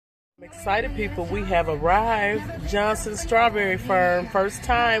Excited people, we have arrived. Johnson's Strawberry Farm. First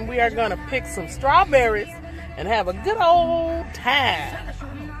time we are gonna pick some strawberries and have a good old time.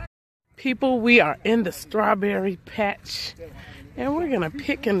 People, we are in the strawberry patch and we're gonna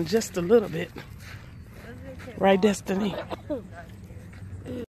pick in just a little bit. Right, Destiny?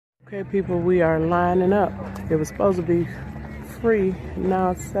 Okay people, we are lining up. It was supposed to be free,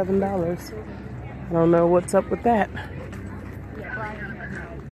 now it's $7. I don't know what's up with that.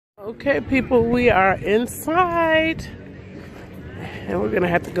 Okay people, we are inside and we're gonna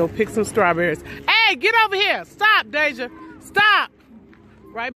have to go pick some strawberries. Hey, get over here! Stop, Deja! Stop!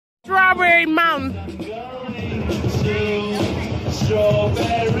 Right, Strawberry Mountain.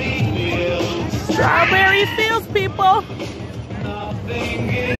 Strawberry fields, people.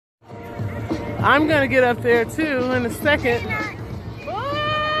 I'm gonna get up there too in a second.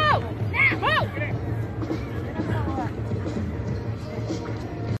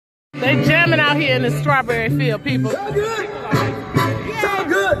 They jamming out here in the strawberry field, people. So good. So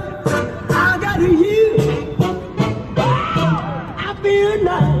good. I got to you. I feel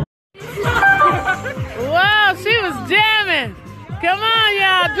nice. Whoa, she was jamming. Come on,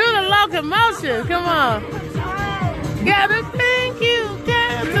 y'all. Do the locomotion. Come on. Gotta thank you.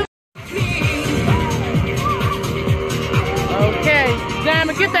 Gotta. Okay.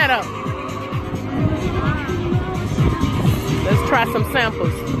 Diamond, get that up. Let's try some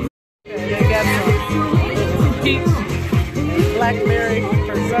samples. They got some peach, blackberry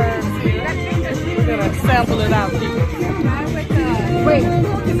preserves here. We're gonna sample it out, people. Wait,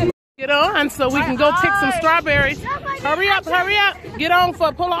 get on so we can go pick some strawberries. Hurry up, hurry up. Get on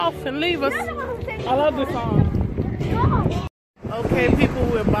for pull off and leave us. I love this song. Okay, people,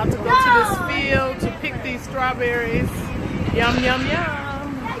 we're about to go to this field to pick these strawberries. Yum, yum, yum.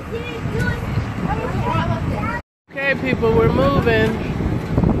 Okay, people, we're moving.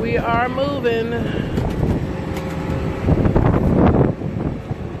 We are moving.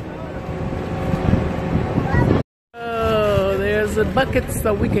 Oh, there's a bucket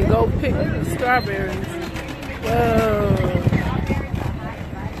so we can go pick the strawberries. Whoa.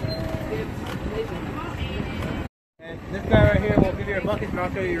 And this guy right here will give you a bucket and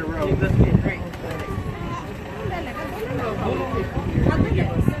I'll show you your road.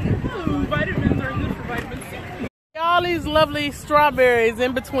 Vitamins are good for vitamin C. All these lovely strawberries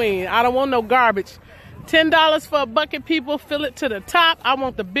in between. I don't want no garbage. $10 for a bucket, people. Fill it to the top. I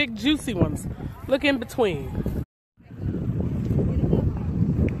want the big juicy ones. Look in between.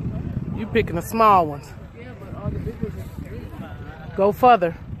 You picking the small ones. Go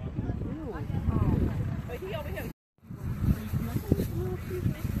further.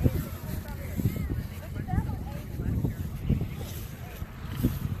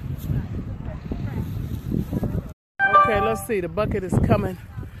 Okay, let's see. The bucket is becoming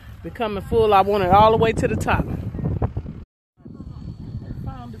full. I want it all the way to the top. I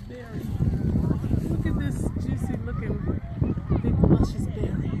found a berry. Look at this juicy looking big luscious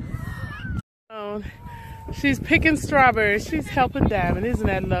berry. She's picking strawberries. She's helping Diamond. Isn't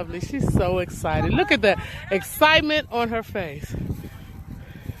that lovely? She's so excited. Look at the excitement on her face.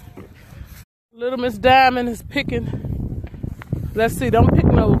 Little Miss Diamond is picking. Let's see. Don't pick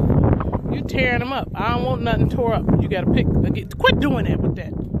no. You tearing them up. I don't want nothing tore up. You gotta pick. Quit doing that with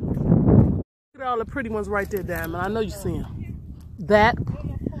that. Look at all the pretty ones right there, Diamond. I know you see them. That.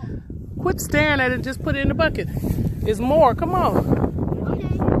 Quit staring at it. Just put it in the bucket. It's more. Come on.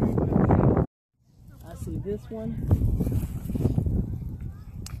 I see this one.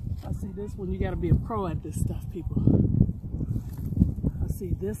 I see this one. You gotta be a pro at this stuff, people. I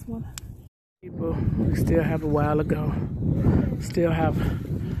see this one. People, we still have a while to go. Still have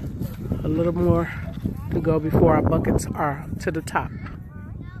a little more to go before our buckets are to the top.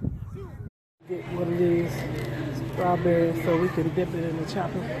 Get one of these strawberries so we can dip it in the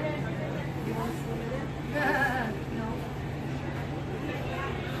chopper.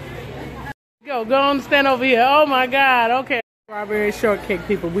 Go on, stand over here. Oh my God, okay. Strawberry shortcake,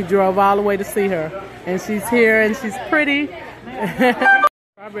 people. We drove all the way to see her. And she's here and she's pretty.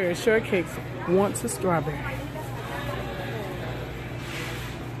 Strawberry shortcakes wants a strawberry.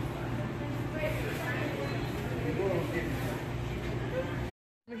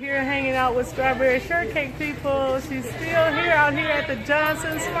 Here hanging out with Strawberry Shortcake people. She's still here out here at the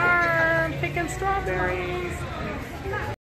Johnson's farm picking strawberries.